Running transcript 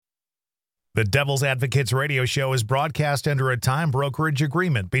The Devil's Advocates radio show is broadcast under a time brokerage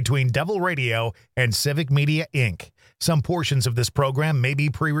agreement between Devil Radio and Civic Media, Inc. Some portions of this program may be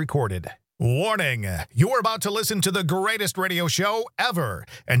pre-recorded. Warning, you are about to listen to the greatest radio show ever.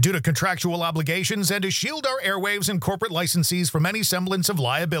 And due to contractual obligations and to shield our airwaves and corporate licensees from any semblance of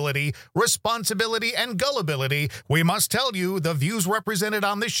liability, responsibility, and gullibility, we must tell you the views represented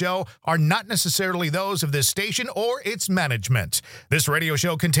on this show are not necessarily those of this station or its management. This radio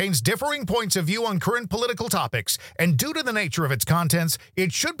show contains differing points of view on current political topics, and due to the nature of its contents,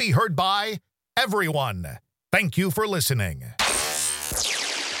 it should be heard by everyone. Thank you for listening.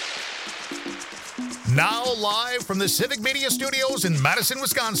 Now live from the Civic Media Studios in Madison,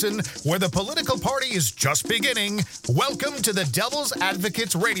 Wisconsin, where the political party is just beginning, welcome to the Devil's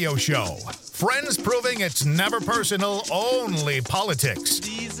Advocates radio show. Friends proving it's never personal, only politics.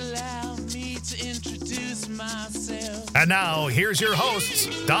 Please allow me to introduce myself. And now, here's your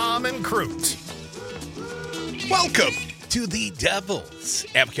hosts, Dom and Crute. Welcome to the Devil's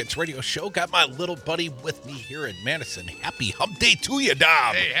Advocates radio show. Got my little buddy with me here in Madison. Happy hump day to you,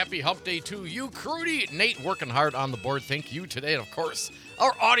 Dom. Hey, happy hump day to you, Crudy. Nate working hard on the board. Thank you today. And, of course,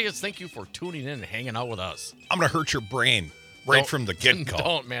 our audience, thank you for tuning in and hanging out with us. I'm going to hurt your brain from the get-go.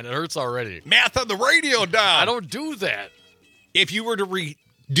 Don't, man. It hurts already. Math on the radio, Dom. I don't do that. If you were to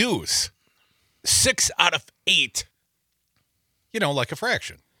reduce 6 out of 8, like a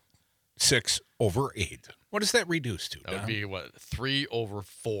fraction, 6 over 8. What does that reduce to, Dom? That would be, 3 over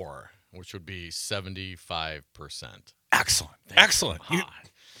 4, which would be 75%. Excellent. Excellent. You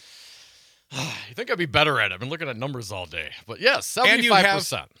think I'd be better at it? I've been looking at numbers all day. But, yes, 75%. And you have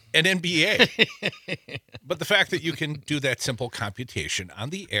an MBA. But the fact that you can do that simple computation on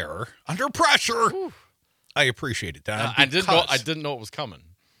the air under pressure, Whew. I appreciate it, Don. I didn't know it was coming.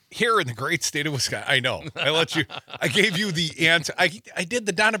 Here in the great state of Wisconsin, I know. I gave you the answer. I did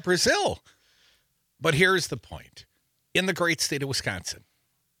the Donna Brazil. But here's the point. In the great state of Wisconsin,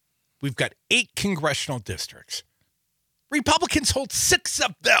 we've got 8 congressional districts. Republicans hold 6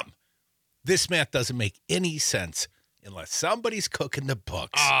 of them. This math doesn't make any sense unless somebody's cooking the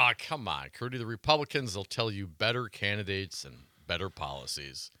books. Ah, come on, Crudy. The Republicans will tell you better candidates and better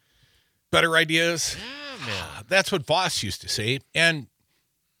policies. Better ideas? Yeah, man. That's what Voss used to say. And,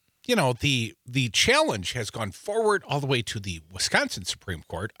 the challenge has gone forward all the way to the Wisconsin Supreme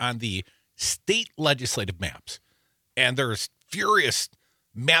Court on the state legislative maps. And there's furious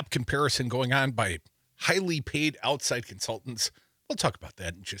map comparison going on by highly paid outside consultants. We'll talk about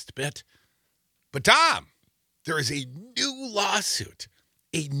that in just a bit. But Dom, there is a new lawsuit,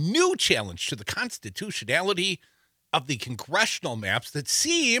 a new challenge to the constitutionality of the congressional maps that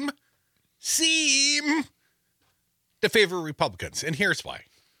seem to favor Republicans. And here's why.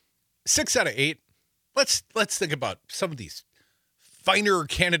 6 out of 8. Let's think about some of these finer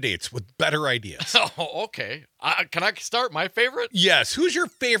candidates with better ideas. Oh, okay. Can I start my favorite? Yes. Who's your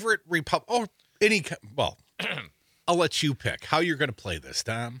favorite Republican? I'll let you pick how you're going to play this,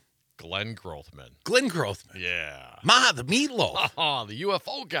 Tom. Glenn Grothman. Glenn Grothman. Yeah. The meatloaf. Oh, the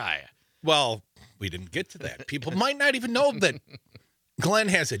UFO guy. Well, we didn't get to that. People might not even know that Glenn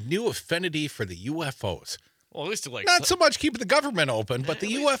has a new affinity for the UFOs. Well, at least he likes... Not so much keeping the government open, but the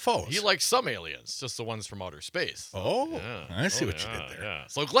UFOs. He likes some aliens, just the ones from outer space. Oh, yeah. I see what you did there. Yeah.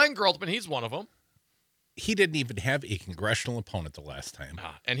 So Glenn Grothman, he's one of them. He didn't even have a congressional opponent the last time.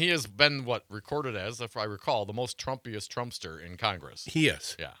 And he has been, recorded as, if I recall, the most Trumpiest Trumpster in Congress. He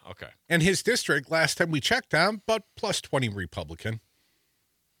is. Yeah, okay. And his district, last time we checked on, about plus 20 Republican.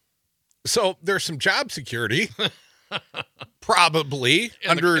 So there's some job security, probably,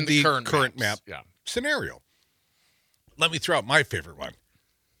 under the current map scenario. Let me throw out my favorite one.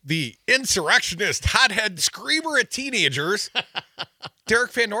 The insurrectionist, hothead screamer at teenagers,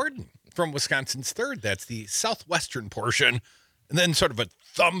 Derek Van Orden from Wisconsin's 3rd. That's the southwestern portion. And then sort of a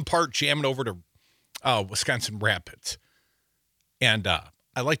thumb part jamming over to Wisconsin Rapids. And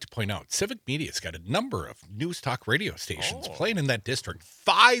I like to point out, Civic Media's got a number of news talk radio stations playing in that district.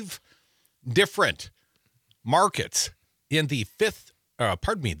 5 different markets in the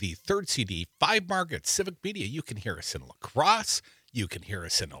the 3rd CD, 5 markets, Civic Media. You can hear us in La Crosse. You can hear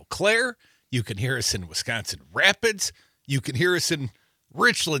us in Eau Claire. You can hear us in Wisconsin Rapids. You can hear us in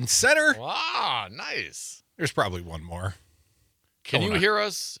Richland Center. Wow, nice. There's probably one more. Can you hear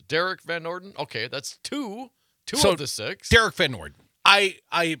us, Derek Van Orden? Okay, that's 2 of the 6. Derek Van Orden. I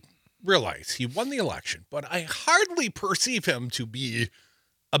realize he won the election, but I hardly perceive him to be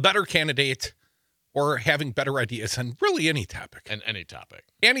a better candidate or having better ideas on really any topic. And any topic.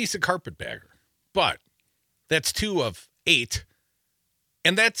 And he's a carpetbagger. But that's 2 of 8.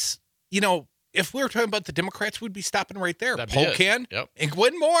 And that's, if we were talking about the Democrats, we'd be stopping right there. That'd be it. Polkan Yep. and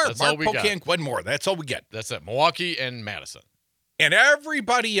Gwen Moore. That's Mark all we Polkan, got. Gwen Moore. That's all we get. That's it. Milwaukee and Madison. And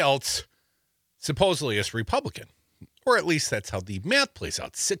everybody else supposedly is Republican. Or at least that's how the math plays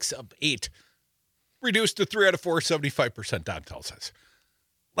out. 6 of 8. Reduced to 3 out of 4, 75%, Dom tells us.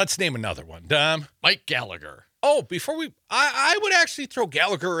 Let's name another one, Dom. Mike Gallagher. Oh, before I would actually throw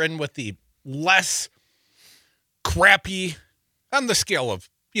Gallagher in with the less crappy on the scale of,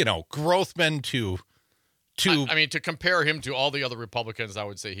 Grothman to I mean, to compare him to all the other Republicans, I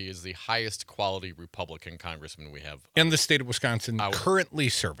would say he is the highest quality Republican congressman we have in the state of Wisconsin currently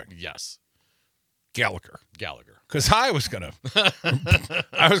serving. Yes. Gallagher. Because I was gonna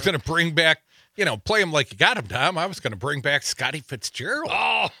bring back, play him like you got him, Tom. I was gonna bring back Scotty Fitzgerald.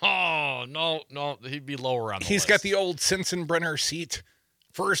 Oh no, he'd be lower on the He's list. got the old Sensenbrenner seat.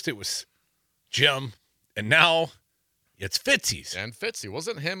 First it was Jim, and now it's Fitzy's. And Fitzy,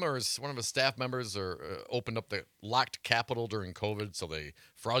 wasn't him or one of his staff members opened up the locked Capitol during COVID so the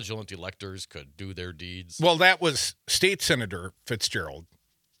fraudulent electors could do their deeds? Well, that was State Senator Fitzgerald,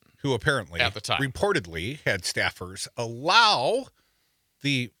 who apparently at the time reportedly had staffers allow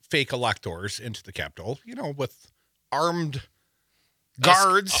the fake electors into the Capitol, with armed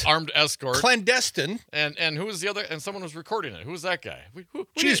guards, armed escort, clandestine. And who was the other? And someone was recording it. Who was that guy?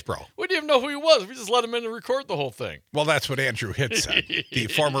 Cheesebro. We didn't even know who he was. We just let him in and record the whole thing. Well, that's what Andrew Hitt said, the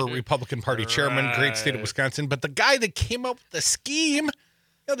former Republican Party chairman, great state of Wisconsin. But the guy that came up with the scheme,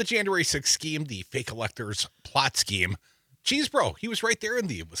 the January 6th scheme, the fake electors plot scheme, Cheesebro, he was right there in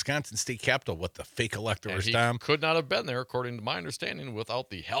the Wisconsin State Capitol with the fake electors, He could not have been there, according to my understanding,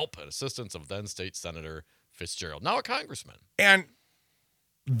 without the help and assistance of then State Senator Fitzgerald, now a congressman. And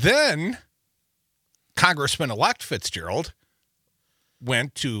then Congressman-elect Fitzgerald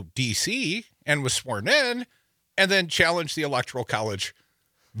went to D.C. and was sworn in and then challenged the Electoral College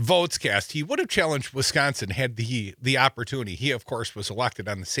votes cast. He would have challenged Wisconsin had the opportunity. He, of course, was elected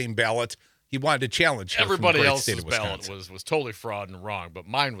on the same ballot. He wanted to challenge everybody else's ballot was totally fraud and wrong, but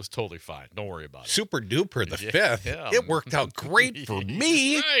mine was totally fine. Don't worry about it. Super duper the 5th. Yeah. It worked out great for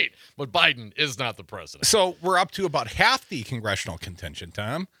me. Right. But Biden is not the president. So we're up to about half the congressional contingent,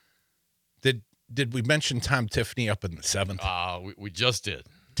 Tom. Did we mention Tom Tiffany up in the 7th? We just did.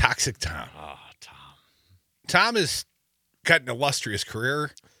 Toxic Tom. Tom. Tom has got an illustrious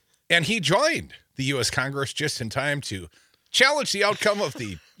career, and he joined the U.S. Congress just in time to challenge the outcome of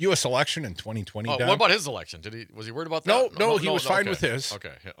the U.S. election in 2020. What about his election? Was he worried about that? No, he was fine with his.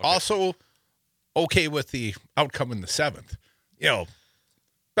 Okay. Also, okay with the outcome in the 7th.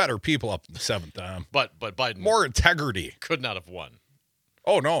 Better people up in the 7th. But Biden more integrity could not have won.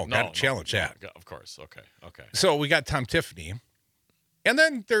 Oh no, got to challenge that. Of course. Okay. So we got Tom Tiffany, and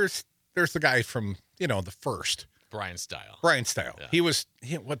then there's the guy from the first Brian Stile. Yeah. He was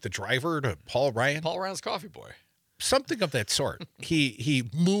the driver to Paul Ryan. Paul Ryan's coffee boy. Something of that sort.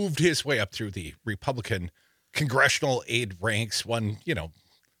 He moved his way up through the Republican congressional aide ranks, won,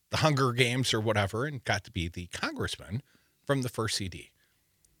 the Hunger Games or whatever, and got to be the congressman from the first CD.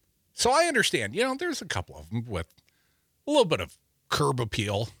 So I understand, there's a couple of them with a little bit of curb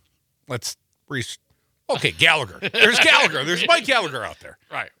appeal. Okay, Gallagher. There's Gallagher. There's Mike Gallagher out there.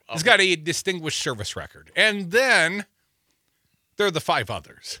 Right. He's got a distinguished service record. And then there are the 5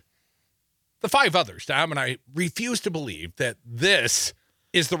 others. The 5 others, Tom, and I refuse to believe that this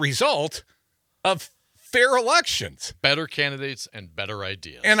is the result of fair elections. Better candidates and better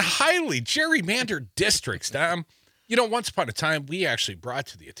ideas. And highly gerrymandered districts, Tom. Once upon a time, we actually brought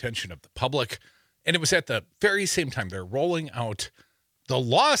to the attention of the public, and it was at the very same time they're rolling out the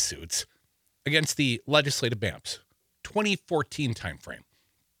lawsuits against the legislative maps, 2014 timeframe.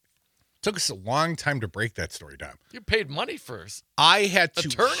 Took us a long time to break that story down. You paid money first. I had to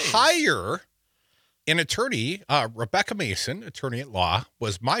attorneys. Hire an attorney. Rebecca Mason, attorney at law,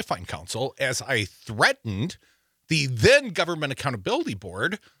 was my fine counsel as I threatened the then Government Accountability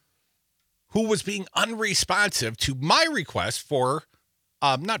Board, who was being unresponsive to my request for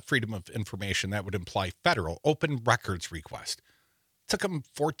not freedom of information, that would imply federal, open records request. Took them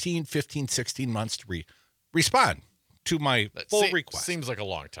 14, 15, 16 months to respond to my full request. Seems like a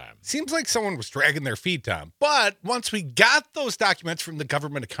long time. Seems like someone was dragging their feet down. But once we got those documents from the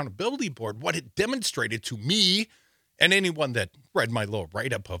Government Accountability Board, what it demonstrated to me and anyone that read my little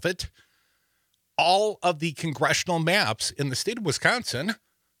write-up of it, all of the congressional maps in the state of Wisconsin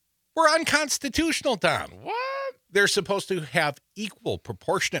were unconstitutional, Tom. What? They're supposed to have equal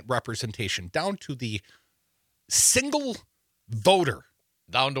proportionate representation down to the single voter.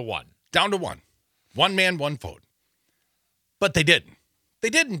 Down to one. Down to one. One man, one vote. But they didn't. They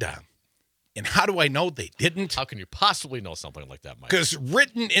didn't, Tom. And how do I know they didn't? How can you possibly know something like that, Mike? Because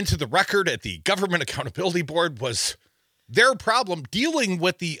written into the record at the Government Accountability Board was their problem dealing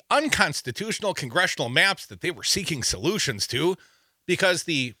with the unconstitutional congressional maps that they were seeking solutions to, because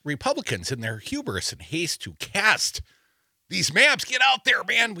the Republicans, in their hubris and haste to cast these maps, get out there,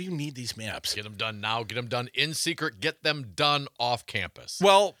 man. We need these maps. Get them done now. Get them done in secret. Get them done off campus.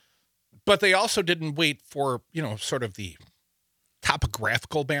 Well, but they also didn't wait for, sort of the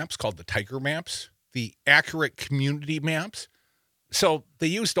topographical maps called the Tiger maps, the accurate community maps. So they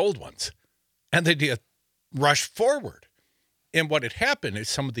used old ones, and they did rush forward. And what had happened is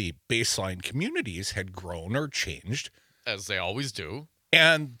some of the baseline communities had grown or changed. As they always do.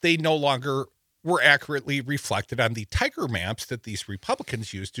 And they no longer were accurately reflected on the Tiger maps that these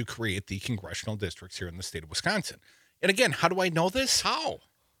Republicans used to create the congressional districts here in the state of Wisconsin. And again, how do I know this? How?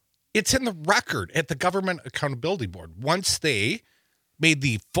 It's in the record at the Government Accountability Board. Once they made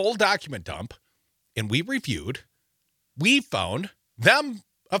the full document dump and we reviewed, we found them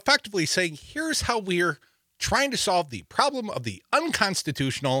effectively saying, here's how we're trying to solve the problem of the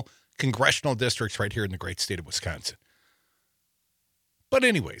unconstitutional congressional districts right here in the great state of Wisconsin. But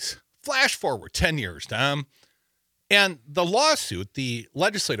anyways, flash forward 10 years, Tom, and the lawsuit, the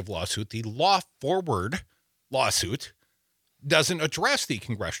legislative lawsuit, the Law Forward lawsuit, doesn't address the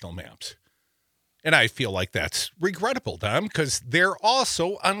congressional maps. And I feel like that's regrettable, Tom, because they're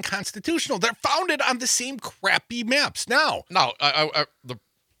also unconstitutional. They're founded on the same crappy maps. Now, I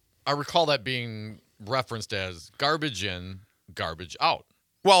recall that being referenced as garbage in, garbage out.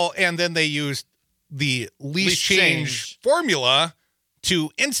 Well, and then they used the least change formula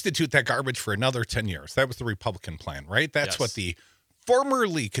to institute that garbage for another 10 years. That was the Republican plan, right? That's what the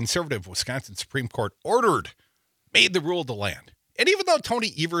formerly conservative Wisconsin Supreme Court ordered, made the rule of the land. And even though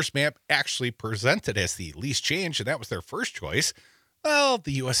Tony Evers' map actually presented as the least change, and that was their first choice, well,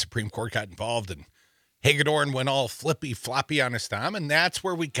 the U.S. Supreme Court got involved, and Hagedorn went all flippy-floppy on his thumb, and that's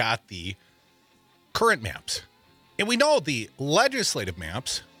where we got the current maps. And we know the legislative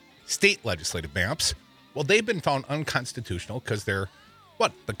maps, state legislative maps, well, they've been found unconstitutional because they're,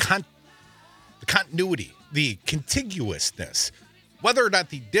 the continuity, the contiguousness, whether or not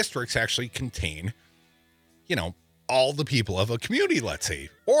the districts actually contain, all the people of a community, let's say.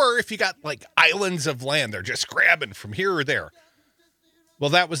 Or if you got like islands of land, they're just grabbing from here or there. Well,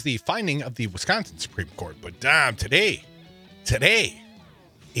 that was the finding of the Wisconsin Supreme Court. But today,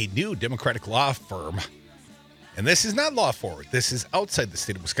 a new Democratic law firm, and this is not Law Forward, this is outside the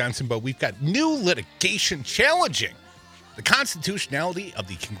state of Wisconsin, but we've got new litigation challenging the constitutionality of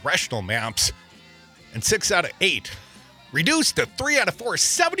the congressional maps, and 6 out of 8 reduced to 3 out of 4,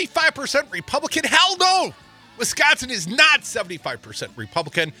 75% Republican. Hell no! Wisconsin is not 75%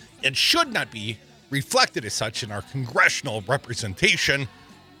 Republican and should not be reflected as such in our congressional representation.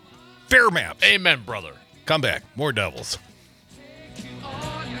 Fair maps. Amen, brother. Come back. More Devils.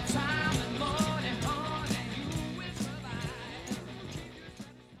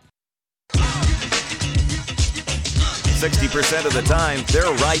 60% of the time,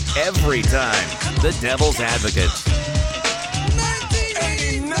 they're right every time. The Devil's Advocates.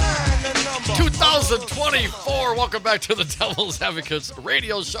 2024. Welcome back to the Devil's Advocates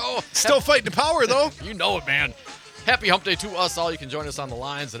radio show. Still fighting the power, though. You know it, man. Happy hump day to us all. You can join us on the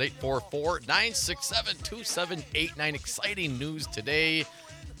lines at 844-967-2789. Exciting news today.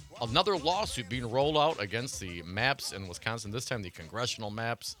 Another lawsuit being rolled out against the maps in Wisconsin, this time the congressional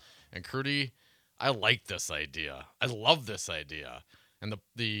maps. And Crudy, I like this idea. I love this idea. And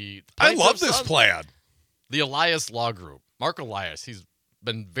I love this plan. The Elias Law Group. Mark Elias, he's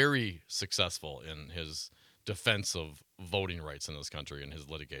been very successful in his defense of voting rights in this country and his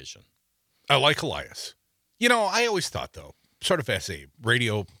litigation. I like Elias. I always thought, though, sort of as a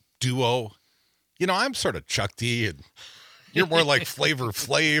radio duo, I'm sort of Chuck D, and you're more like Flavor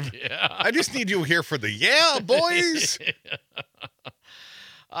Flav. Yeah. I just need you here for the boys.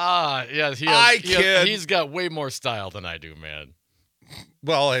 Yeah, he's got way more style than I do, man.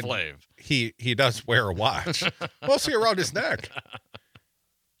 Well, and Flav. He does wear a watch, mostly around his neck.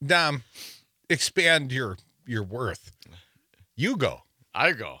 Dom, expand your worth. You go.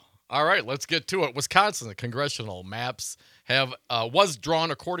 I go. All right, let's get to it. Wisconsin, the congressional maps was drawn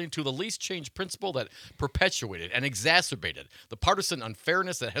according to the least change principle that perpetuated and exacerbated the partisan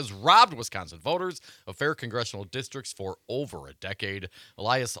unfairness that has robbed Wisconsin voters of fair congressional districts for over a decade.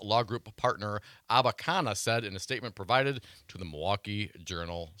 Elias Law Group partner Abakana said in a statement provided to the Milwaukee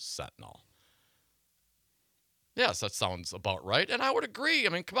Journal-Sentinel. Yes, that sounds about right, and I would agree. I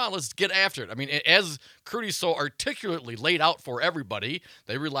mean, come on, let's get after it. I mean, as Crudy so articulately laid out for everybody,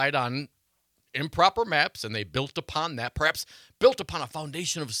 they relied on improper maps, and they built upon that, perhaps built upon a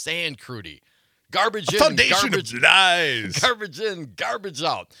foundation of sand, Crudy. Garbage in, foundation garbage, of lies. garbage in, garbage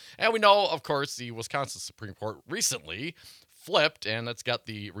out. And we know, of course, the Wisconsin Supreme Court recently flipped, and that's got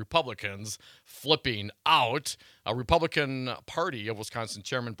the Republicans flipping out. A Republican Party of Wisconsin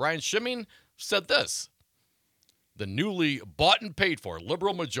Chairman Brian Schimming said this: the newly bought and paid for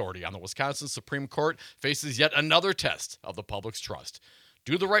liberal majority on the Wisconsin Supreme Court faces yet another test of the public's trust.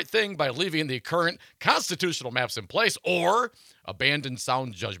 Do the right thing by leaving the current constitutional maps in place, or abandon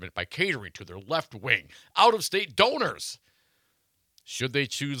sound judgment by catering to their left-wing, out-of-state donors. Should they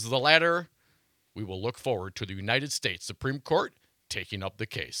choose the latter, we will look forward to the United States Supreme Court taking up the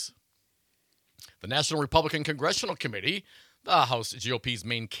case. The National Republican Congressional Committee, the House GOP's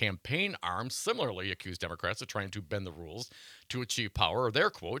main campaign arm, similarly accused Democrats of trying to bend the rules to achieve power.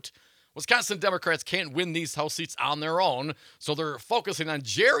 Their quote: Wisconsin Democrats can't win these House seats on their own, so they're focusing on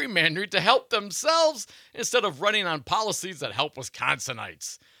gerrymandering to help themselves instead of running on policies that help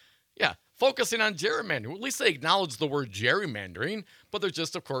Wisconsinites. Yeah, focusing on gerrymandering. At least they acknowledge the word gerrymandering, but they're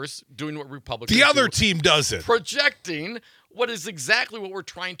just, of course, doing what Republicans The other do, team does it. projecting what is exactly what we're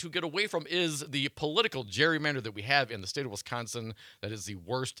trying to get away from, is the political gerrymander that we have in the state of Wisconsin that is the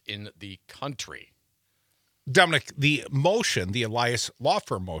worst in the country. Dominic, the motion, the Elias Law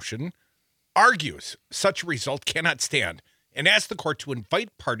Firm motion, argues such a result cannot stand and asks the court to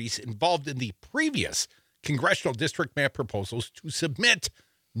invite parties involved in the previous congressional district map proposals to submit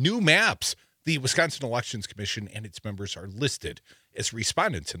new maps. The Wisconsin Elections Commission and its members are listed as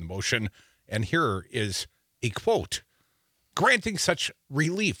respondents in the motion, and here is a quote: granting such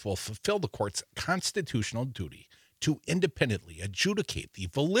relief will fulfill the court's constitutional duty to independently adjudicate the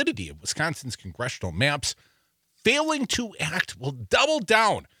validity of Wisconsin's congressional maps. Failing to act will double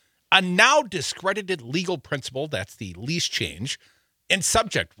down a now discredited legal principle, that's the lease change, and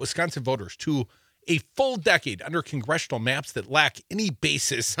subject Wisconsin voters to a full decade under congressional maps that lack any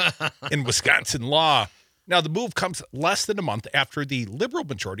basis in Wisconsin law. Now, the move comes less than a month after the liberal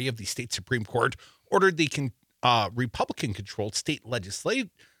majority of the state Supreme Court ordered the Republican-controlled state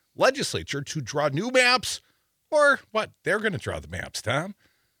legislature to draw new maps, or what? They're going to draw the maps, Tom.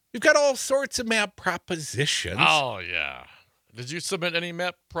 We've got all sorts of map propositions. Oh, yeah. Did you submit any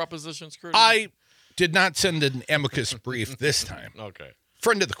map propositions, Curtis? I did not send an amicus brief this time. Okay.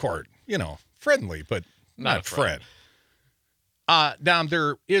 Friend of the court, friendly, but not a friend. Now,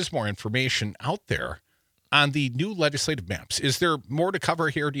 there is more information out there on the new legislative maps. Is there more to cover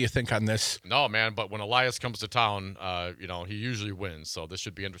here, do you think, on this? No, man, but when Elias comes to town, he usually wins, so this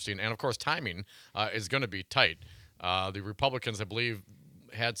should be interesting. And, of course, timing is going to be tight. The Republicans, I believe,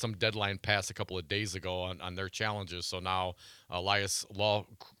 had some deadline pass a couple of days ago on their challenges, so now Elias Law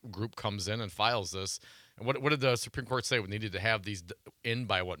Group comes in and files this. And what did the Supreme Court say? We needed to have these in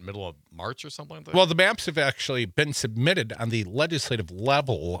by, middle of March or something like that? Well, the maps have actually been submitted on the legislative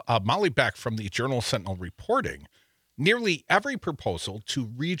level. Molly Beck from the Journal-Sentinel reporting, nearly every proposal to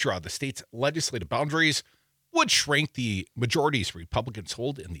redraw the state's legislative boundaries would shrink the majorities Republicans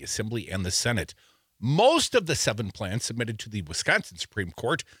hold in the Assembly and the Senate. Most of the 7 plans submitted to the Wisconsin Supreme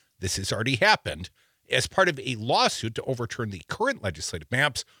Court, this has already happened, as part of a lawsuit to overturn the current legislative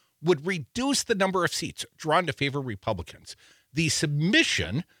maps, would reduce the number of seats drawn to favor Republicans. The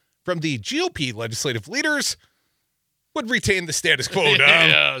submission from the GOP legislative leaders would retain the status quo.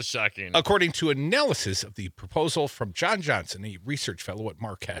 Yeah, shocking. According to analysis of the proposal from John Johnson, a research fellow at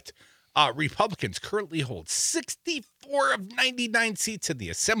Marquette, Republicans currently hold 64 of 99 seats in the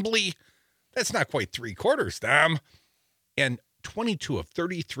Assembly. That's not quite 3/4, Dom. And 22 of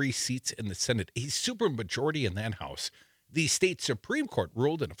 33 seats in the Senate, a supermajority in that House. The state Supreme Court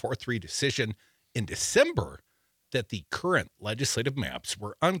ruled in a 4-3 decision in December that the current legislative maps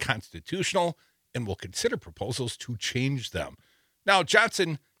were unconstitutional and will consider proposals to change them. Now,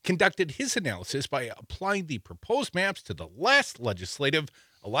 Johnson conducted his analysis by applying the proposed maps to the last legislative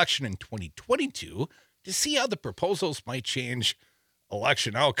election in 2022 to see how the proposals might change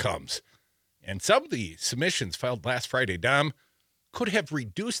election outcomes. And some of the submissions filed last Friday, Dom, could have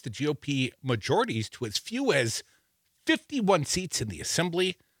reduced the GOP majorities to as few as 51 seats in the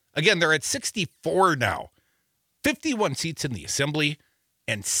Assembly. Again, they're at 64 now. 51 seats in the Assembly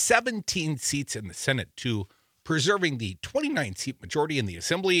and 17 seats in the Senate, to preserving the 29-seat majority in the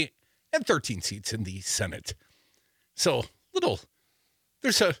Assembly and 13 seats in the Senate. So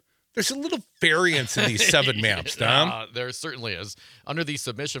there's a There's a little variance in these 7 maps, Tom. There certainly is. Under the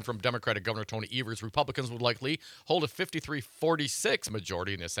submission from Democratic Governor Tony Evers, Republicans would likely hold a 53-46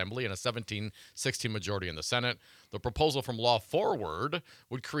 majority in the Assembly and a 17-16 majority in the Senate. The proposal from Law Forward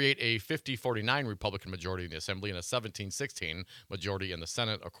would create a 50-49 Republican majority in the Assembly and a 17-16 majority in the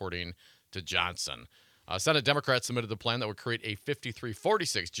Senate, according to Johnson. Senate Democrats submitted the plan that would create a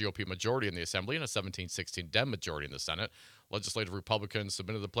 53-46 GOP majority in the Assembly and a 17-16 Dem majority in the Senate. Legislative Republicans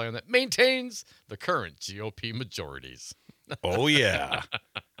submitted the plan that maintains the current GOP majorities. Oh, yeah.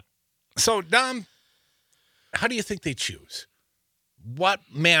 So, Dom, how do you think they choose? What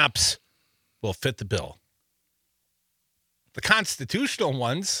maps will fit the bill? The constitutional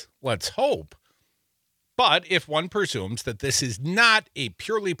ones, let's hope. But if one presumes that this is not a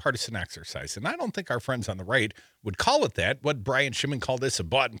purely partisan exercise, and I don't think our friends on the right would call it that, what Brian Shimon called this a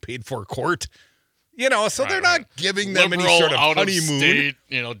bought and paid for court, so they're not giving them Liberal, any sort of out honeymoon. Of state,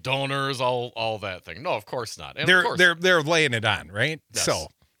 donors, all that thing. No, of course not. And they're laying it on, right? Yes. So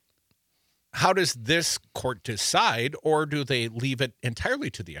how does this court decide, or do they leave it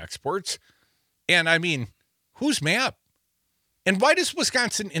entirely to the experts? And I mean, whose map? And why does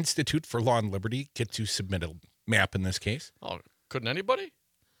Wisconsin Institute for Law and Liberty get to submit a map in this case? Oh, couldn't anybody?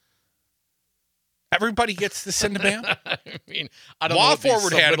 Everybody gets to send a map? I mean, I don't know. Law what these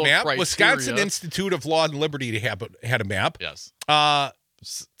Forward had a submittal map. criteria- Wisconsin Institute of Law and Liberty had a map. Yes.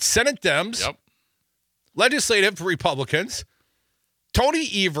 Senate Dems. Yep. Legislative Republicans. Tony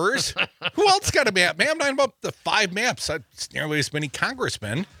Evers. Who else got a map? Man, I'm talking about the 5 maps. That's nearly as many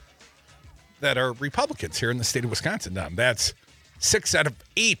congressmen that are Republicans here in the state of Wisconsin. That's 6 out of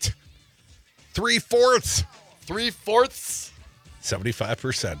 8. 3/4. 3/4.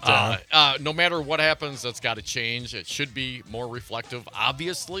 75%. No matter what happens, that's got to change. It should be more reflective,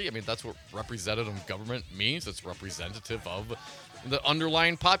 obviously. I mean, that's what representative government means. It's representative of the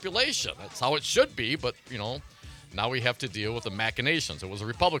underlying population. That's how it should be. But, now we have to deal with the machinations. It was a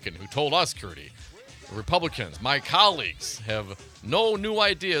Republican who told us, Curdy, the Republicans, my colleagues, have no new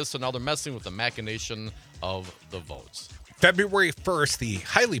ideas, so now they're messing with the machination of the votes. February 1st, the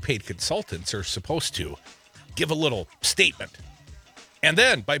highly paid consultants are supposed to give a little statement. And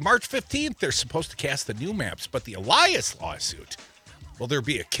then by March 15th, they're supposed to cast the new maps. But the Elias lawsuit, will there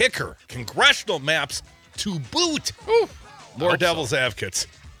be a kicker? Congressional maps to boot. Ooh, More devil's advocates.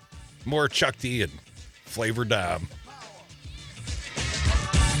 More Chuck D and Flavor Dom.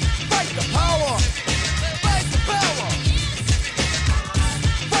 Fight the power! Fight the power!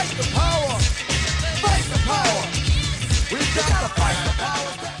 Fight the power! Fight the power! We've got to fight the power!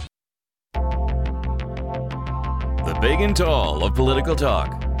 The big and tall of political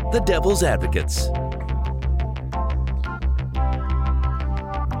talk. The Devil's Advocates.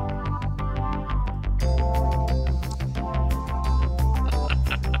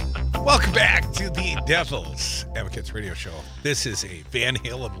 Welcome back to the Devil's Advocates radio show. This is a Van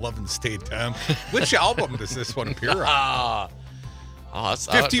Halen Love and State Tom. Which album does this one appear on? That's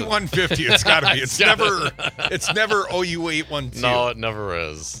 5150. It's got to be. It's never OU812. No, it never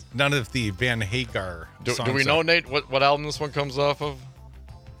is. None of the Van Hagar Do songs we know, Nate, what album this one comes off of?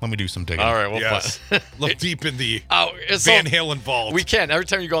 Let me do some digging. All right, well, Yes. Look deep in the it's Van so- Halen vault. We can. Every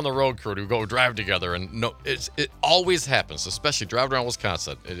time you go on the road, crew, we go drive together, and it always happens, especially driving around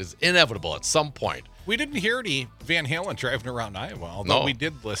Wisconsin. It is inevitable at some point. We didn't hear any Van Halen driving around Iowa, although No. we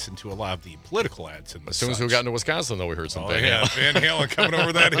did listen to a lot of the political ads. As soon as we got into Wisconsin, though, we heard some Oh, Van yeah, Halen. Van Halen coming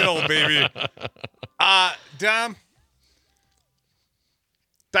over that hill, baby. Dom,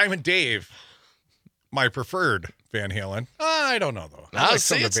 Diamond Dave, my preferred Van Halen. I don't know, though. I like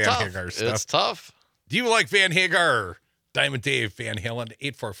some of it's the Van tough. Hagar stuff. It's tough. Do you like Van Hagar or Diamond Dave Van Halen?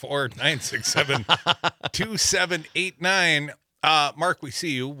 844-967-2789. Mark, we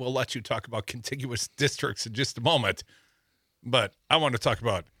see you. We'll let you talk about contiguous districts in just a moment. But I want to talk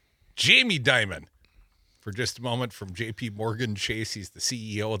about Jamie Dimon for just a moment from JP Morgan Chase. He's the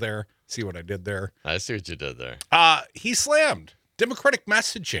CEO there. See what I did there? I see what you did there. He slammed Democratic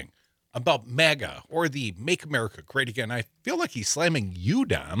messaging about MAGA or the Make America Great Again. I feel like he's slamming you,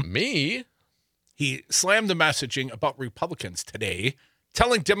 Dom. Me? He slammed the messaging about Republicans today,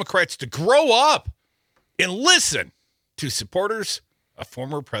 telling Democrats to grow up and listen to supporters of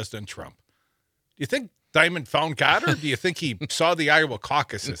former President Trump. Do you think Diamond found God, or do you think he saw the Iowa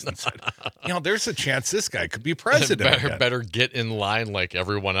caucuses and said, there's a chance this guy could be president? Better get in line like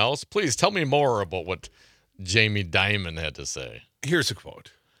everyone else. Please tell me more about what Jamie Dimon had to say. Here's a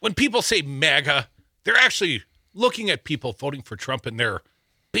quote. When people say MAGA, they're actually looking at people voting for Trump and they're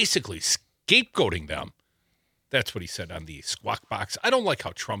basically scapegoating them. That's what he said on the Squawk Box. I don't like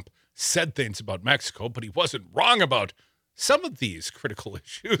how Trump said things about Mexico, but he wasn't wrong about some of these critical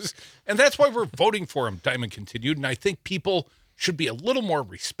issues. And that's why we're voting for him, Diamond continued. And I think people should be a little more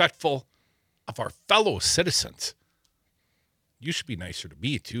respectful of our fellow citizens. You should be nicer to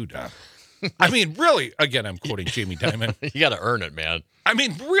me too, Don. I mean, really, again, I'm quoting Jamie Dimon. You got to earn it, man. I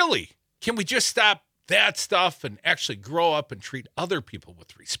mean, really, can we just stop that stuff and actually grow up and treat other people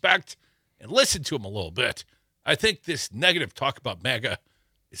with respect and listen to them a little bit? I think this negative talk about MAGA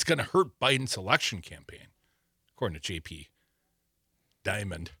is going to hurt Biden's election campaign, according to Jamie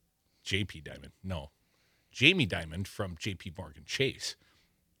Dimon from JP Morgan Chase.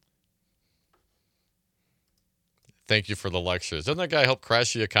 Thank you for the lectures. Doesn't that guy help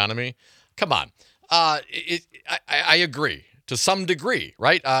crash the economy? Come on. I agree to some degree,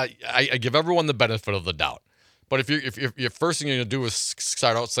 right? I give everyone the benefit of the doubt. But if your first thing you're going to do is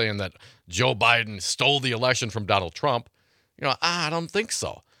start out saying that Joe Biden stole the election from Donald Trump, I don't think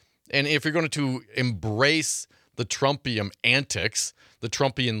so. And if you're going to embrace the Trumpian antics, the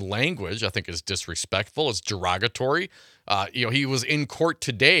Trumpian language, I think is disrespectful. It's derogatory. He was in court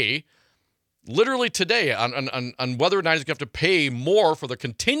today, literally today, on whether or not he's going to have to pay more for the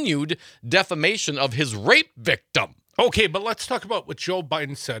continued defamation of his rape victim. Okay, but let's talk about what Joe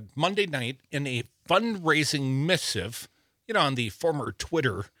Biden said Monday night in a fundraising missive, on the former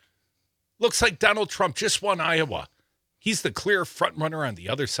Twitter. Looks like Donald Trump just won Iowa. He's the clear front runner on the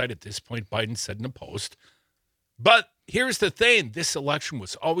other side at this point, Biden said in a post. But here's the thing. This election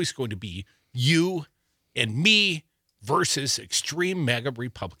was always going to be you and me versus extreme MAGA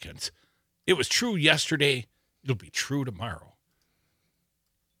Republicans. It was true yesterday. It'll be true tomorrow.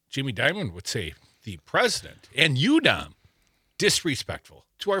 Jamie Dimon would say the president and you, Dom, disrespectful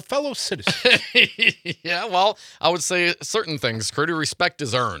to our fellow citizens. Yeah, well, I would say certain things. Courtesy respect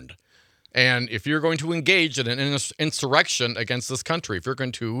is earned. And if you're going to engage in an insurrection against this country, if you're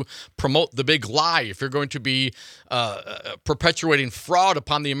going to promote the big lie, if you're going to be perpetuating fraud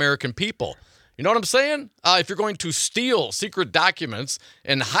upon the American people, you know what I'm saying? If you're going to steal secret documents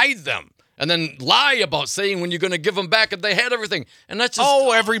and hide them, and then lie about saying when you're going to give them back and they had everything. And that's just...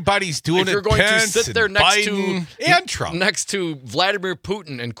 Oh, everybody's doing it. If you're going Pence to sit there next to Vladimir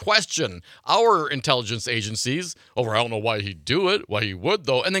Putin and question our intelligence agencies over, I don't know why he'd do it, why he would,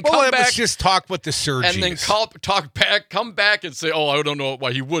 though, and then come back... Let's just talk with the surgeons. And then come back and say, oh, I don't know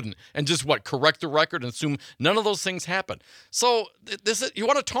why he wouldn't. And just, correct the record and assume none of those things happen. So you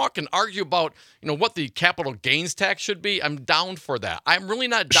want to talk and argue about, what the capital gains tax should be? I'm down for that. I'm really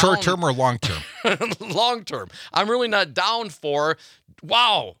not down... Short-term or long-term? Long term. I'm really not down for,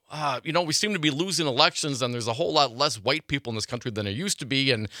 we seem to be losing elections and there's a whole lot less white people in this country than there used to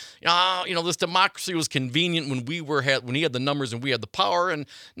be. And, this democracy was convenient when he had the numbers and we had the power. And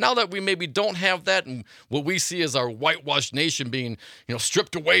now that we maybe don't have that and what we see as our whitewashed nation being,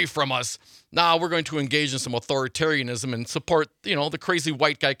 stripped away from us, now we're going to engage in some authoritarianism and support, the crazy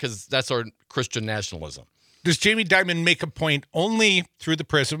white guy because that's our Christian nationalism. Does Jamie Dimon make a point only through the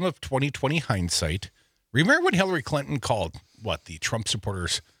prism of 2020 hindsight? Remember when Hillary Clinton called, the Trump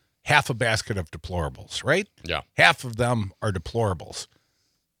supporters half a basket of deplorables, right? Yeah. Half of them are deplorables.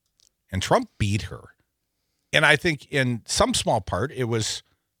 And Trump beat her. And I think in some small part, it was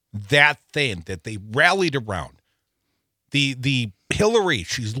that thing that they rallied around. The Hillary,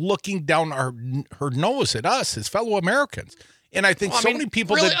 she's looking down her nose at us as fellow Americans. And I think many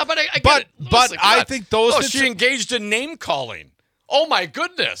people really? that, but I get it. Listen, I think those she engaged in name calling. Oh my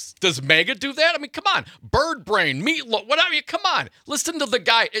goodness. Does MAGA do that? I mean, come on. Bird brain, meatloaf, whatever. Come on. Listen to the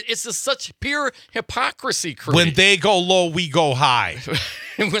guy. It's just such pure hypocrisy, Creed. When they go low, we go high.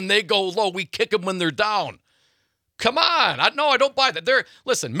 And when they go low, we kick them when they're down. Come on. I don't buy that.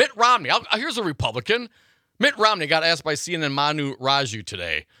 Listen, Mitt Romney. Here's a Republican. Mitt Romney got asked by CNN Manu Raju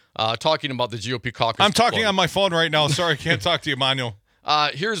today. Talking about the GOP caucus. I'm talking on my phone right now. Sorry, I can't talk to you, Manu.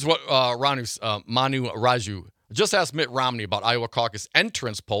 Here's what Manu Raju just asked Mitt Romney about Iowa caucus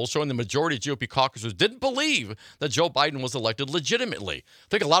entrance polls showing the majority of GOP caucusers didn't believe that Joe Biden was elected legitimately. I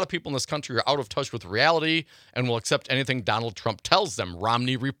think a lot of people in this country are out of touch with reality and will accept anything Donald Trump tells them,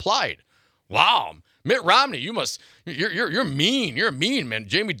 Romney replied. Wow. Mitt Romney, you're mean. You're mean, man.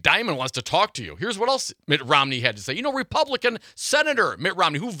 Jamie Dimon wants to talk to you. Here's what else Mitt Romney had to say. Republican Senator Mitt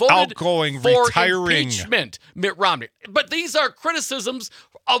Romney, who voted for impeachment, Mitt Romney. But these are criticisms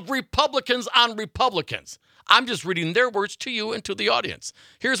of Republicans on Republicans. I'm just reading their words to you and to the audience.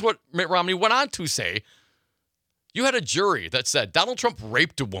 Here's what Mitt Romney went on to say. You had a jury that said Donald Trump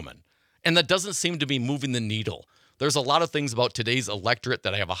raped a woman, and that doesn't seem to be moving the needle. There's a lot of things about today's electorate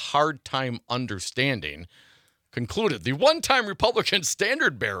that I have a hard time understanding. Concluded, the one-time Republican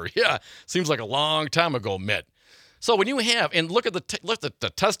standard bearer. Yeah, seems like a long time ago, Mitt. So when you have, and look at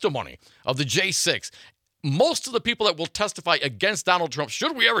the testimony of the J6, most of the people that will testify against Donald Trump,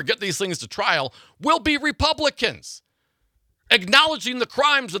 should we ever get these things to trial, will be Republicans, acknowledging the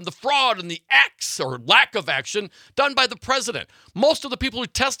crimes and the fraud and the acts or lack of action done by the president. Most of the people who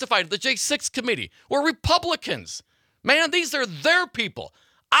testified at the J6 committee were Republicans. Man, these are their people.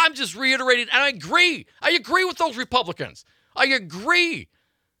 I'm just reiterating, and I agree. I agree with those Republicans. I agree.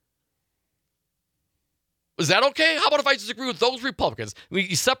 Is that okay? How about if I disagree with those Republicans?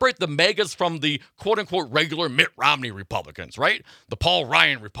 You separate the megas from the quote-unquote regular Mitt Romney Republicans, right? The Paul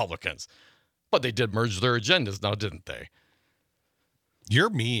Ryan Republicans. But they did merge their agendas now, didn't they? You're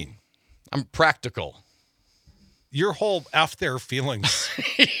mean. I'm practical. Your whole F their feelings,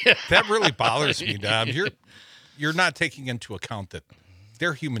 that really bothers me, Dom. You're not taking into account that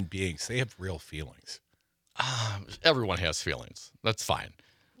they're human beings. They have real feelings. Everyone has feelings. That's fine.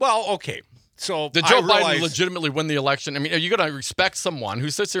 Well, okay. So did Joe Biden legitimately win the election? I mean, are you going to respect someone who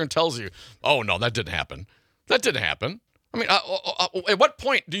sits here and tells you, oh, no, that didn't happen? That didn't happen. I mean, at what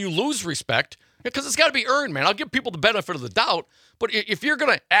point do you lose respect? Because it's got to be earned, man. I'll give people the benefit of the doubt. But if you're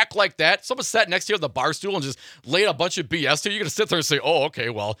going to act like that, someone sat next to you on the bar stool and just laid a bunch of BS to you, you're going to sit there and say, oh, okay,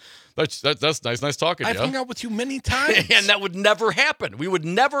 well, that's nice talking to you. I've hung out with you many times. And that would never happen. We would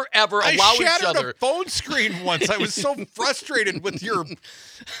never, ever allow each other. I shattered a phone screen once. I was so frustrated with your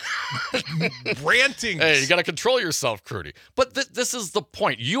ranting. Hey, you got to control yourself, Crudy. But this is the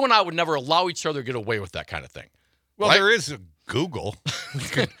point. You and I would never allow each other to get away with that kind of thing. Well, right? There is a Google.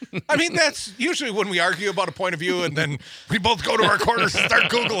 I mean, that's usually when we argue about a point of view and then we both go to our corners and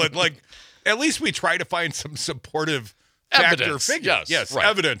start Googling. Like, at least we try to find some supportive fact or figure. Yes, right.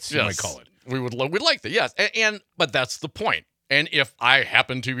 Evidence, you might call it. We'd like that, yes. But that's the point. And if I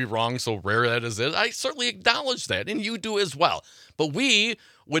happen to be wrong, so rare that is it, I certainly acknowledge that, and you do as well. But we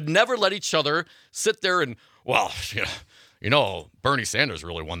would never let each other sit there and, well, you know, Bernie Sanders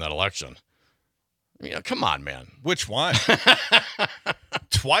really won that election. I mean, come on, man. Which one?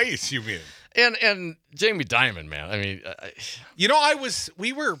 Twice, you mean? And Jamie Dimon, man. I mean,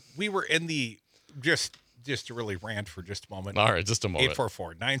 we were in the just to really rant for just a moment. All right, just a moment.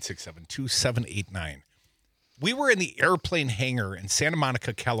 844-967-2789. We were in the airplane hangar in Santa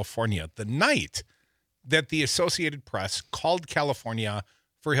Monica, California, the night that the Associated Press called California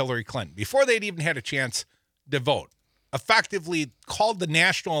for Hillary Clinton before they'd even had a chance to vote. Effectively called the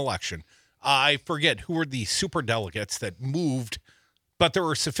national election. I forget who were the super delegates that moved, but there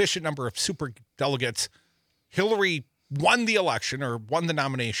were a sufficient number of super delegates. Hillary won the election or won the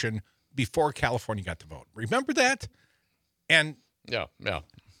nomination before California got to vote. Remember that? And yeah.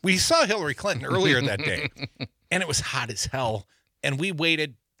 We saw Hillary Clinton earlier that day, and it was hot as hell. And we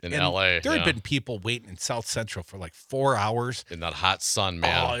waited. In L.A., there had been people waiting in South Central for like 4 hours. In that hot sun,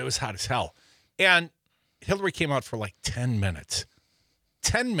 man. Oh, it was hot as hell. And Hillary came out for like 10 minutes.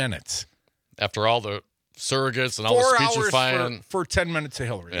 10 minutes. After all the surrogates and all the speechifying. For 10 minutes of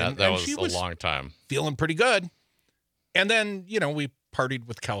Hillary. Yeah, that was a long time. Feeling pretty good. And then, we partied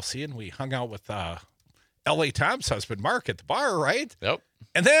with Kelsey and we hung out with L.A. Tom's husband, Mark, at the bar, right? Yep.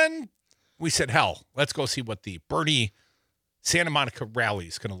 And then we said, hell, let's go see what the Bernie Santa Monica rally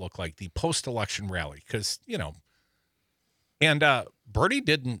is going to look like, the post-election rally. Because, and Bernie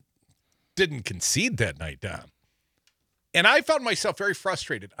didn't concede that night, Don. And I found myself very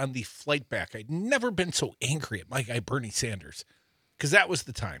frustrated on the flight back. I'd never been so angry at my guy, Bernie Sanders, because that was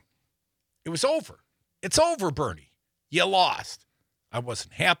the time. It was over. It's over, Bernie. You lost. I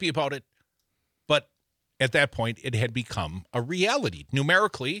wasn't happy about it, but at that point, it had become a reality.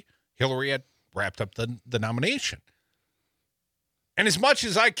 Numerically, Hillary had wrapped up the nomination. And as much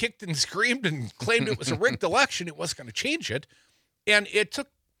as I kicked and screamed and claimed it was a rigged election, it wasn't going to change it. And it took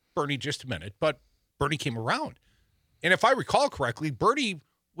Bernie just a minute, but Bernie came around. And if I recall correctly, Bernie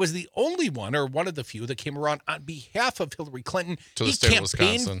was the only one or one of the few that came around on behalf of Hillary Clinton. To the state of Wisconsin.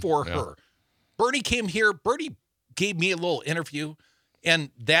 He campaigned for her. Bernie came here. Bernie gave me a little interview. And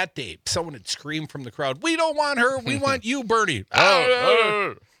that day, someone had screamed from the crowd, "We don't want her. We want you, Bernie."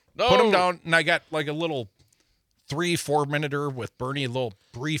 No. Put him down. And I got like a little 3-4 minute with Bernie, a little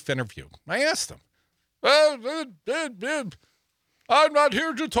brief interview. I asked him, I'm not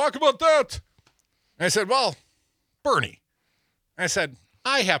here to talk about that. And I said, well, Bernie, I said,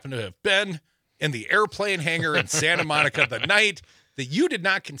 I happen to have been in the airplane hangar in Santa Monica the night that you did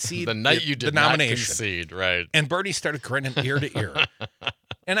not concede the night you did the nomination. Not concede, right. And Bernie started grinning ear to ear.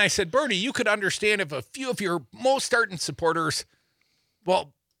 And I said, Bernie, you could understand if a few of your most ardent supporters,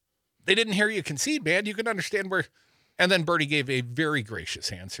 well, they didn't hear you concede, man. You can understand where. And then Bernie gave a very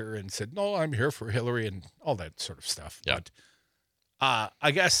gracious answer and said, no, I'm here for Hillary and all that sort of stuff. Yeah. But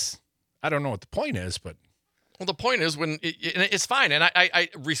I guess, I don't know what the point is, but. Well, the point is and it's fine, and I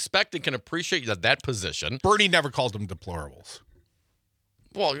respect and can appreciate that position. Bernie never called them deplorables.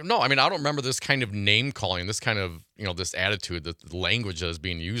 Well, no, I mean, I don't remember this kind of name calling, this kind of, this attitude, the language that is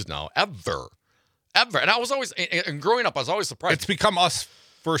being used now, ever. And I was always, and growing up, I was always surprised. It's become us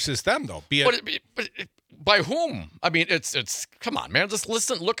versus them, though. But by whom? I mean, it's come on, man. Just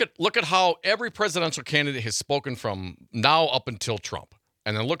listen. Look at how every presidential candidate has spoken from now up until Trump,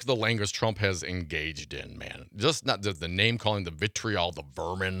 and then look at the language Trump has engaged in, man. Just not the name calling, the vitriol, the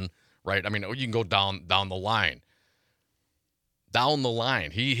vermin, right? I mean, you can go down the line. Down the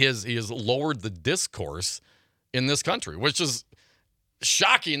line, he has lowered the discourse in this country, which is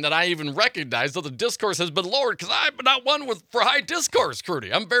shocking that I even recognize that the discourse has been lowered, because I'm not one for high discourse,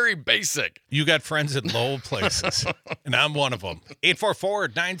 Crudy. I'm very basic. You got friends in low places, and I'm one of them.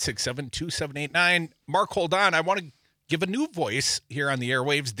 844-967-2789. Mark, hold on. I want to give a new voice here on the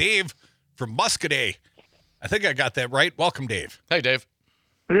airwaves. Dave from Muscadet. I think I got that right. Welcome, Dave. Hey, Dave.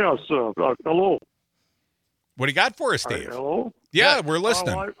 Yes, hello. What do you got for us, Dave? Hello? Yeah, we're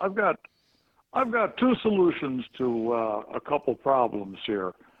listening. I've got two solutions to a couple problems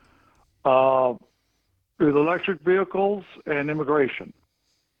here. With electric vehicles and immigration.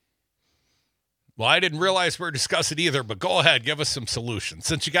 Well, I didn't realize we were discussing either, but go ahead, give us some solutions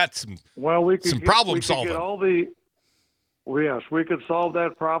since you got some problem solving. Yes, we could solve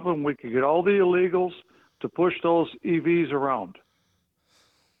that problem. We could get all the illegals to push those EVs around.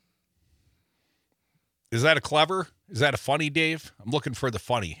 Is that is that a funny, Dave? I'm looking for the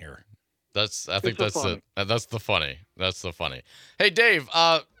funny here. That's the funny. That's the funny. Hey, Dave,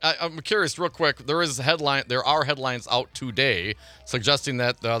 I'm curious real quick. There are headlines out today suggesting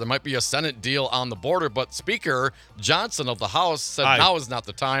that there might be a Senate deal on the border, but Speaker Johnson of the House said now is not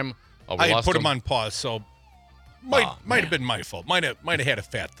the time. I put him on pause, so might have been my fault. Might have had a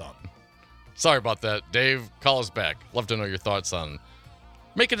fat thumb. Sorry about that. Dave, call us back. Love to know your thoughts on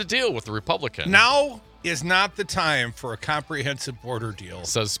making a deal with the Republican. Now is not the time for a comprehensive border deal,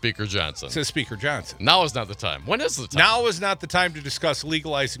 says Speaker Johnson. Now is not the time. When is the time? Now is not the time to discuss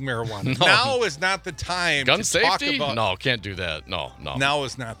legalizing marijuana. No. Now is not the time gun to safety? talk about... No, can't do that. No. Now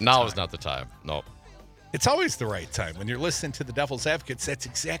is not the time. Now is not the time. No. It's always the right time. When you're listening to the Devil's Advocates, that's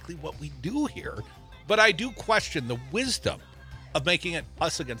exactly what we do here. But I do question the wisdom of making it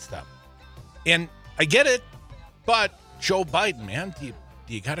us against them. And I get it, but Joe Biden, man, do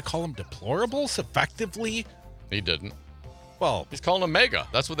you got to call them deplorables effectively? He didn't. Well, he's calling them MAGA.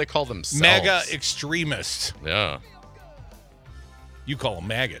 That's what they call themselves. MAGA extremists. Yeah. You call them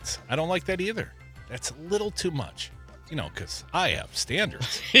maggots. I don't like that either. That's a little too much. Because I have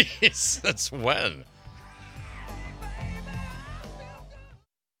standards. That's when.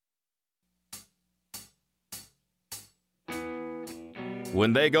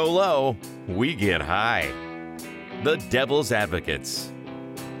 When they go low, we get high. The Devil's Advocates.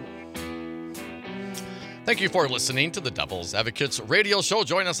 Thank you for listening to the Devil's Advocates radio show.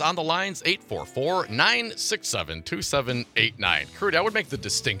 Join us on the lines, 844-967-2789. Crudy, I would make the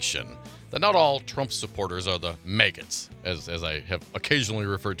distinction that not all Trump supporters are the maggots, as I have occasionally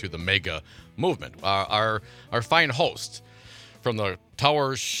referred to the MAGA movement. Our fine host from the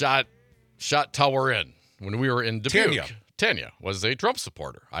tower shot Tower Inn when we were in Dubuque. Tanya was a Trump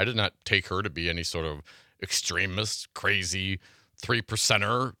supporter. I did not take her to be any sort of extremist, crazy,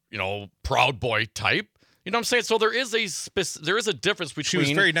 3%er, Proud Boy type. You know what I'm saying? So there is a difference between... She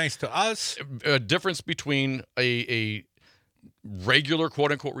was very nice to us. A difference between a regular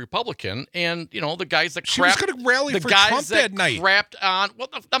quote-unquote Republican and, the guys that She was going to rally for Trump that night. Crapped on... Well,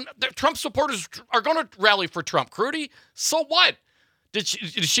 the Trump supporters are going to rally for Trump, Crudy. So what? Did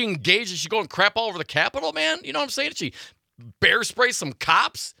she engage? Did she go and crap all over the Capitol, man? You know what I'm saying? Did she bear spray some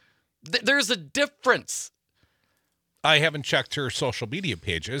cops? There's a difference. I haven't checked her social media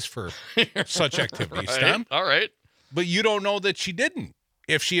pages for such activities, right. Tom. All right. But you don't know that she didn't,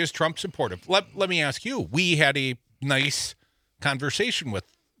 if she is Trump supportive. Let me ask you. We had a nice conversation with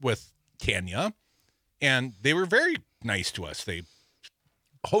Tanya, and they were very nice to us. They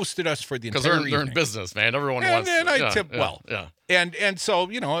hosted us for the entire evening. Because they're in business, man. Everyone wants to. And I tip well. Yeah. And so,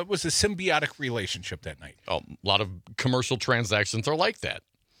 it was a symbiotic relationship that night. Oh, a lot of commercial transactions are like that.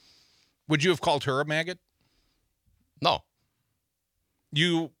 Would you have called her a maggot? No.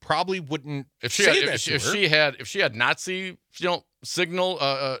 You probably wouldn't if she had Nazi,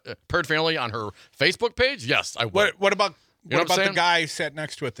 signal paraphernalia on her Facebook page. Yes, I would. What about the guy sat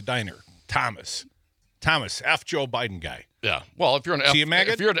next to at the diner, Thomas, F. Joe Biden guy? Yeah. Well, if you're an F.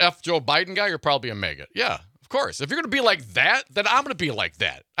 Joe Biden guy, you're probably a maggot. Yeah, of course. If you're going to be like that, then I'm going to be like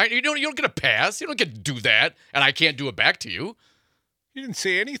that. You don't get a pass. You don't get to do that, and I can't do it back to you. He didn't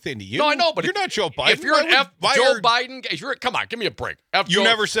say anything to you. No, I know, but you're not Joe Biden. If you're an Joe Biden, come on, give me a break. You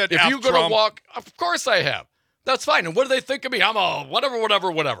never said if F you're going to Trump. walk, of course I have. That's fine. And what do they think of me? I'm a whatever.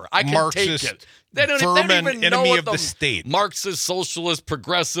 I can Marxist, take it. They don't even enemy know what of the state. Marxist, socialist,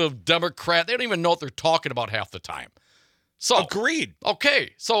 progressive, Democrat. They don't even know what they're talking about half the time. So agreed.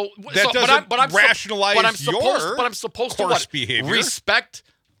 Okay. So that doesn't rationalize but I'm supposed to what? Behavior. Respect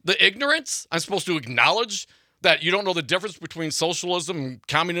the ignorance. I'm supposed to acknowledge that you don't know the difference between socialism and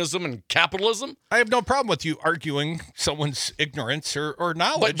communism and capitalism. I have no problem with you arguing someone's ignorance or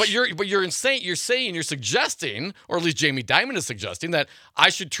knowledge. But you're insane. You're suggesting, or at least Jamie Dimon is suggesting, that I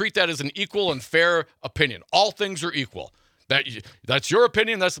should treat that as an equal and fair opinion. All things are equal. That's your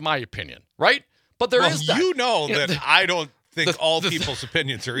opinion. That's my opinion, right? But there is that. You know that I don't think all people's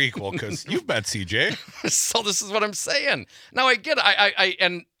opinions are equal because you've met CJ. So this is what I'm saying. Now I get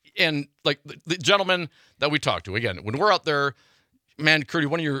and like the gentleman that we talked to, again, when we're out there, man, Curdy,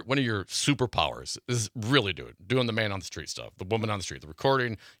 one of your superpowers is really doing the man on the street stuff, the woman on the street, the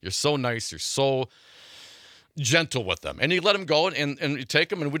recording. You're so nice, you're so gentle with them, and you let them go and you take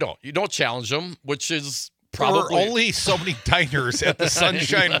them, and you don't challenge them, which is probably there were only so many diners at the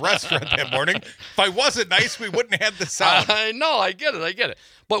Sunshine Restaurant that morning. If I wasn't nice, we wouldn't have the sound. I know, I get it.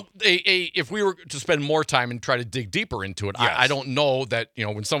 But if we were to spend more time and try to dig deeper into it, yes. I don't know that,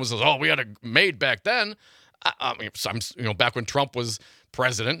 when someone says, "Oh, we had a maid back then," I mean, back when Trump was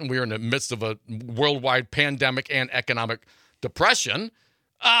president and we were in the midst of a worldwide pandemic and economic depression.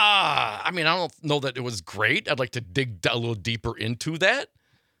 I don't know that it was great. I'd like to dig a little deeper into that.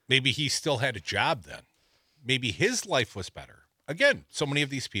 Maybe he still had a job then. Maybe his life was better. Again, so many of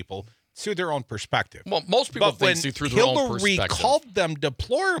these people through their own perspective. Well, most people think through their own perspective. Hillary called them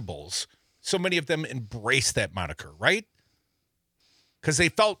deplorables. So many of them embraced that moniker, right? Because they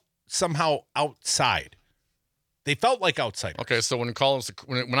felt somehow outside. They felt like outsiders. Okay, so when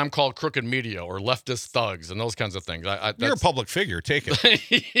I'm called crooked media or leftist thugs and those kinds of things, you're a public figure. Take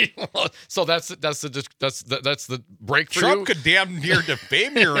it. So that's the break for Trump you. could damn near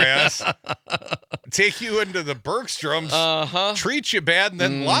defame your ass, take you into the Bergstroms, treat you bad, and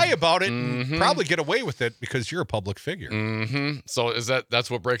then lie about it, and probably get away with it because you're a public figure. Mm-hmm. So that's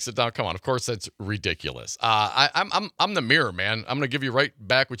what breaks it down? Come on, of course that's ridiculous. I'm the mirror, man. I'm gonna give you right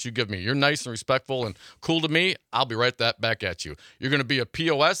back what you give me. You're nice and respectful and cool to me. I'll be right back at you. You're going to be a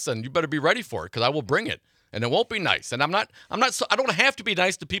POS, and you better be ready for it because I will bring it, and it won't be nice. And I don't have to be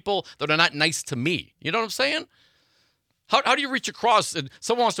nice to people that are not nice to me. You know what I'm saying? How do you reach across and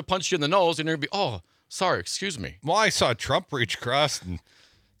someone wants to punch you in the nose, and you're going to be, oh, sorry, excuse me. Well, I saw Trump reach across and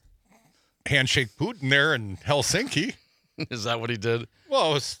handshake Putin there in Helsinki. Is that what he did?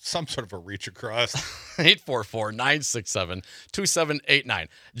 Well, it was some sort of a reach across. 844-967-2789.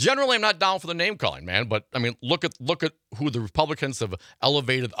 Generally, I'm not down for the name calling, man. But I mean, look at who the Republicans have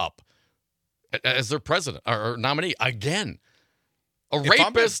elevated up as their president or nominee again. A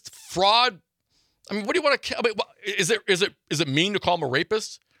rapist, fraud. I mean, what do you want to? I mean, is it mean to call him a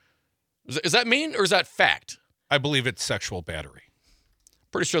rapist? Is that mean or is that fact? I believe it's sexual battery.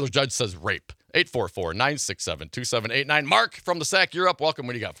 Pretty sure the judge says rape. 844-967-2789. Mark from the SAC, you're up. Welcome.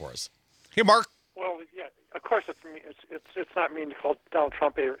 What do you got for us? Hey, Mark. Well, yeah, of course it's not mean to call Donald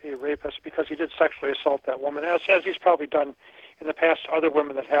Trump a rapist because he did sexually assault that woman, as he's probably done in the past to other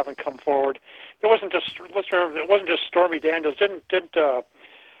women that haven't come forward. It wasn't just Stormy Daniels. Didn't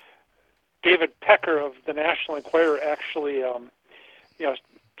David Pecker of the National Enquirer actually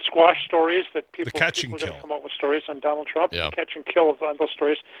squash stories that people were going to come up with stories on Donald Trump, yeah. Catch and kill on those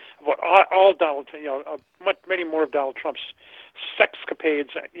stories about all Donald, many more of Donald Trump's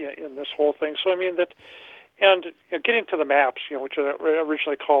sexcapades in this whole thing. So I mean that, and getting to the maps, which I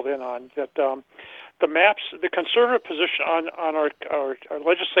originally called in on, that the maps, the conservative position on our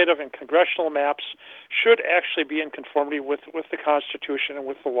legislative and congressional maps should actually be in conformity with the Constitution and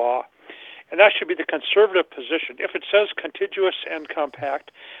with the law. And that should be the conservative position. If it says contiguous and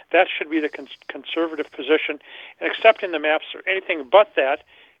compact, that should be the conservative position. And accepting the maps or anything but that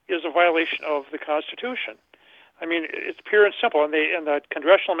is a violation of the Constitution. I mean, it's pure and simple. And the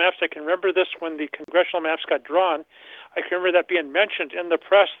congressional maps, I can remember this when the congressional maps got drawn. I can remember that being mentioned in the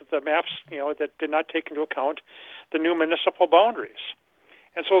press, that the maps, that did not take into account the new municipal boundaries.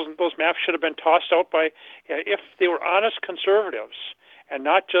 And so those maps should have been tossed out by, if they were honest conservatives, and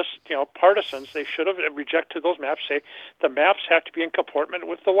not just, partisans, they should have rejected those maps, say the maps have to be in comportment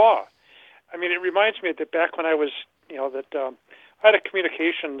with the law. I mean, it reminds me that back when I was, I had a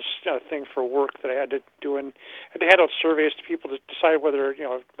communications thing for work that I had to do, and I had to hand out surveys to people to decide whether,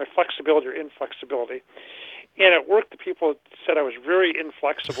 my flexibility or inflexibility. And at work, the people said I was very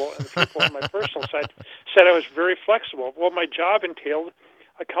inflexible, and the people on my personal side said I was very flexible. Well, my job entailed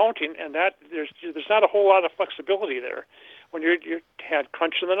accounting, and that there's not a whole lot of flexibility there when you're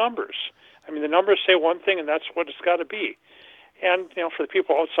crunching the numbers. I mean, the numbers say one thing, and that's what it's got to be. And for the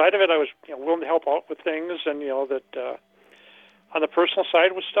people outside of it, I was willing to help out with things, and that on the personal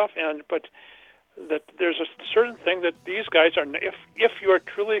side with stuff. But that there's a certain thing that these guys are. If you are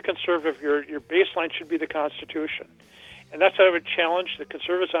truly a conservative, your baseline should be the Constitution. And that's how I would challenge the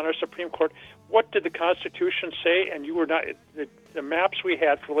conservatives on our Supreme Court. What did the Constitution say? And you were not. The maps we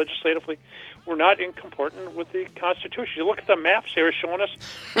had for legislatively were not in concordant with the Constitution. You look at the maps they were showing us,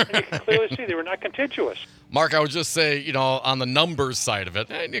 and you can clearly see they were not contiguous. Mark, I would just say, on the numbers side of it,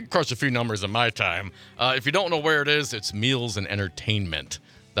 and you crush a few numbers in my time. If you don't know where it is, it's meals and entertainment.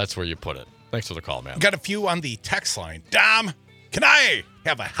 That's where you put it. Thanks for the call, man. Got a few on the text line. Dom, can I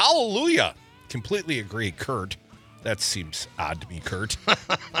have a hallelujah? Completely agree, Kurt. That seems odd to me, Kurt.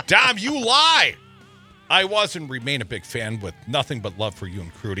 Dom, you lie. I was and remain a big fan with nothing but love for you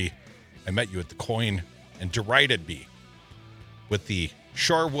and Crudy. I met you at the Coin and derided me with the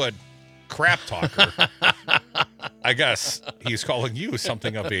Shorewood crap talker. I guess he's calling you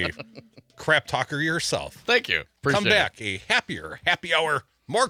something of a crap talker yourself. Thank you. Appreciate Come back, a happier happy hour